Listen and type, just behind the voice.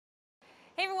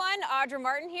Hey everyone, Audra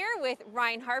Martin here with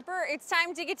Ryne Harper. It's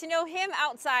time to get to know him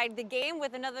outside the game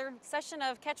with another session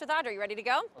of Catch with Audra. You ready to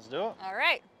go? Let's do it. All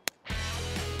right.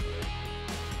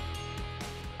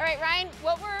 All right, Ryne,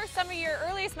 what were some of your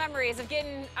earliest memories of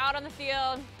getting out on the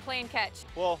field, playing catch?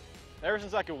 Well, ever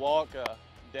since I could walk,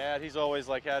 Dad, he's always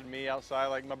had me outside.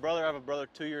 Like my brother, I have a brother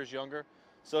 2 years younger.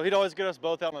 So he'd always get us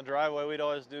both out in the driveway. We'd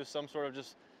always do some sort of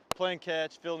just playing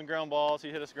catch, fielding ground balls.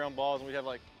 He'd hit us ground balls, and we'd have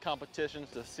competitions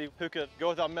to see who could go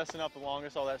without messing up the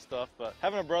longest, all that stuff. But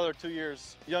having a brother 2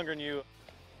 years younger than you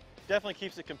definitely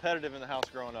keeps it competitive in the house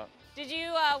growing up. Did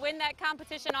you win that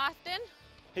competition often?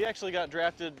 He actually got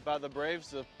drafted by the Braves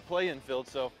to play infield,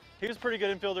 so he was a pretty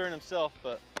good infielder in himself,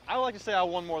 but I would like to say I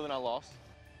won more than I lost.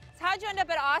 So how'd you end up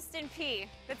at Austin Peay?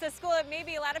 That's a school that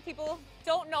maybe a lot of people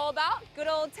don't know about. Good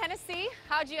old Tennessee.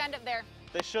 How'd you end up there?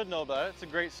 They should know about it. It's a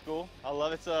great school. I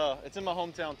love it. It's in my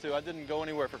hometown too. I didn't go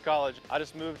anywhere for college. I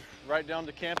just moved right down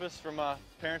to campus from my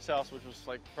parents' house, which was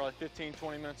probably 15,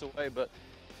 20 minutes away, but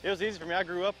it was easy for me. I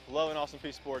grew up loving Austin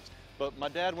Peay sports, but my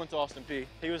dad went to Austin Peay.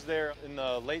 He was there in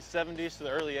the late 70s to the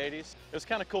early 80s. It was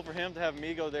kind of cool for him to have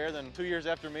me go there. Then 2 years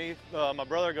after me, my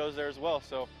brother goes there as well.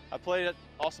 So I played at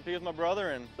Austin Peay with my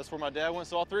brother, and that's where my dad went.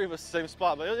 So all three of us, same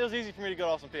spot. But it was easy for me to go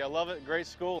to Austin Peay. I love it. Great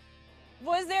school.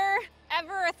 Was there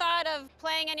ever a thought of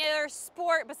playing any other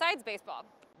sport besides baseball?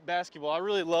 Basketball. I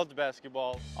really loved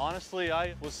basketball. Honestly,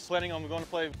 I was planning on going to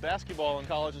play basketball in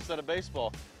college instead of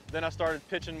baseball. Then I started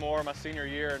pitching more my senior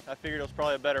year, and I figured it was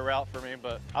probably a better route for me,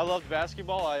 but I loved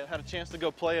basketball. I had a chance to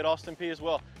go play at Austin Peay as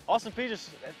well. Austin Peay just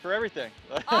for everything.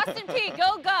 Austin Peay,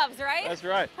 go Govs, right? That's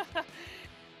right.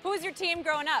 Who was your team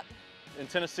growing up? In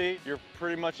Tennessee, you're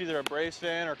pretty much either a Braves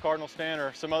fan or Cardinals fan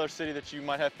or some other city that you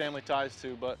might have family ties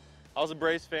to, but I was a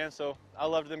Braves fan, so I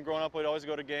loved them growing up. We'd always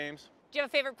go to games. Do you have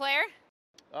a favorite player?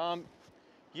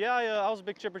 Yeah, I was a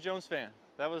big Chipper Jones fan.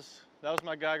 That was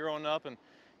my guy growing up, and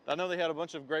I know they had a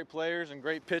bunch of great players and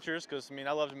great pitchers because, I mean,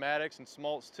 I loved Maddox and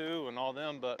Smoltz too and all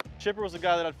them, but Chipper was the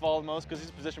guy that I'd follow the most because he's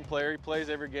a position player. He plays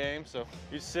every game, so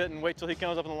you sit and wait till he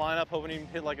comes up in the lineup hoping he can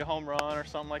hit a home run or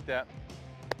something like that.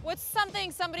 What's something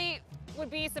somebody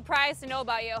would be surprised to know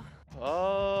about you?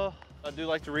 I do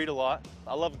like to read a lot.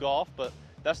 I love golf, but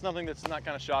that's something that's not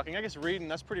kind of shocking. I guess reading,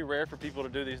 that's pretty rare for people to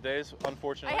do these days,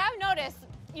 unfortunately. I have noticed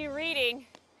you reading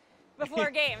before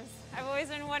games. I've always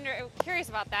been curious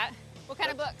about that. What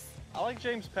kind of books? I like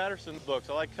James Patterson's books.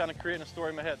 I like kind of creating a story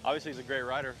in my head. Obviously, he's a great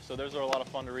writer, so those are a lot of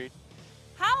fun to read.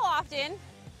 How often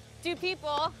do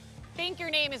people think your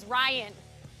name is Ryan?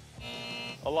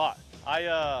 A lot.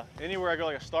 Anywhere I go,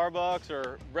 like a Starbucks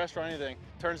or restaurant, anything,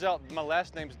 turns out my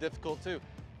last name's difficult too,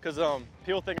 because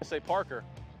people think I say Parker,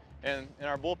 and in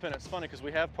our bullpen it's funny because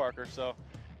we have Parker, so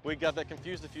we got that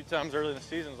confused a few times early in the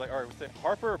season. It's like, all right, we say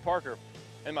Harper or Parker,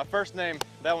 and my first name,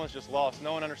 that one's just lost.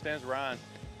 No one understands Ryan.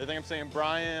 They think I'm saying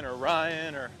Brian or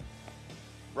Ryan or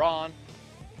Ron.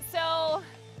 So,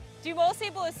 do most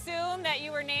people assume that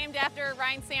you were named after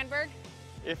Ryne Sandberg?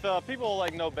 If people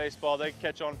know baseball, they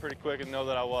catch on pretty quick and know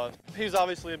that I was. He's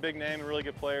obviously a big name, a really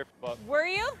good player. But were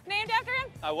you named after him?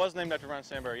 I was named after Ryne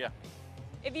Sandberg, yeah.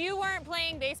 If you weren't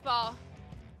playing baseball,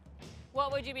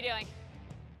 what would you be doing?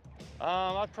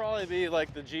 I'd probably be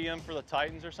the GM for the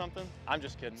Titans or something. I'm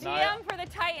just kidding. GM for the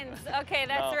Titans. Okay,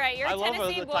 that's right. You're a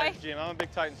Tennessee boy. Titans GM. I'm a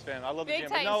big Titans fan. I love the GM.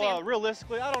 But no,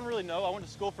 realistically, I don't really know. I went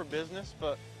to school for business,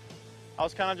 but I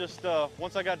was kind of just,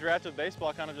 once I got drafted to baseball,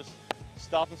 I kind of just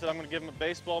stopped and said I'm going to give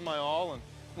baseball my all, and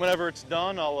whenever it's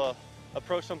done, I'll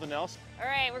approach something else. All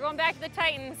right, we're going back to the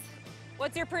Titans.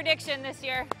 What's your prediction this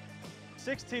year?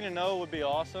 16-0 would be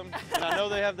awesome, and I know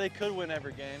they could win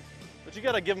every game. But you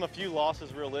got to give them a few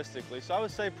losses realistically. So I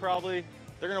would say probably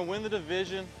they're going to win the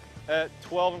division at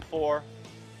 12-4,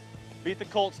 beat the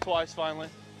Colts twice finally,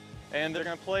 and they're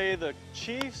going to play the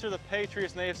Chiefs or the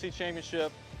Patriots in the AFC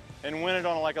Championship and win it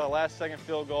on a last-second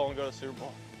field goal and go to the Super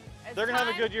Bowl. They're going to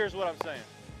have a good year is what I'm saying.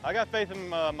 I got faith in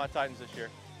my Titans this year.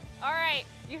 All right,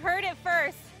 you heard it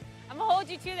first. I'm going to hold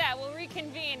you to that. We'll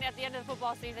reconvene at the end of the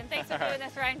football season. Thanks for doing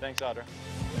this, Ryne. Thanks, Audra.